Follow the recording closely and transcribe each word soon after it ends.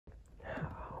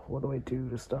what do I do?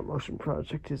 The stop motion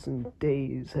project is in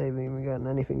days. I haven't even gotten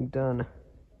anything done.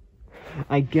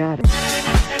 I got it.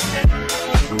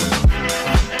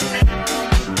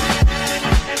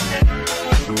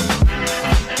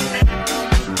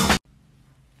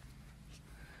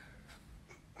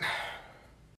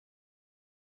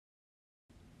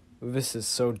 This is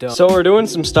so dumb. So we're doing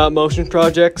some stop motion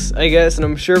projects, I guess, and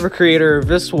I'm sure the creator of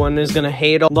this one is gonna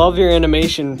hate all of your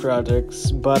animation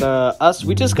projects, but us,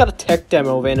 we just got a tech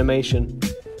demo of animation.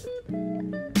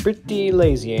 Pretty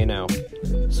lazy, eh now?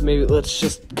 So maybe let's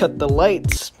just cut the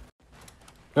lights.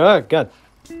 Oh, God.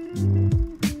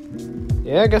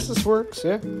 Yeah, I guess this works,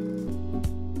 yeah.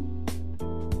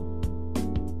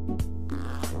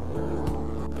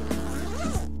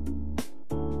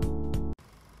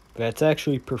 That's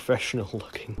actually professional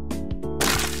looking.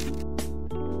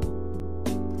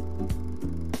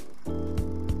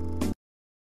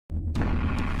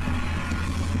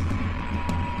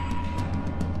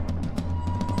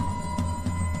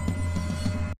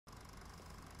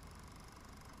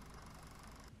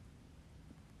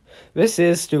 This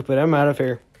is stupid. I'm out of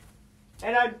here.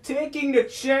 And I'm taking the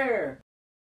chair!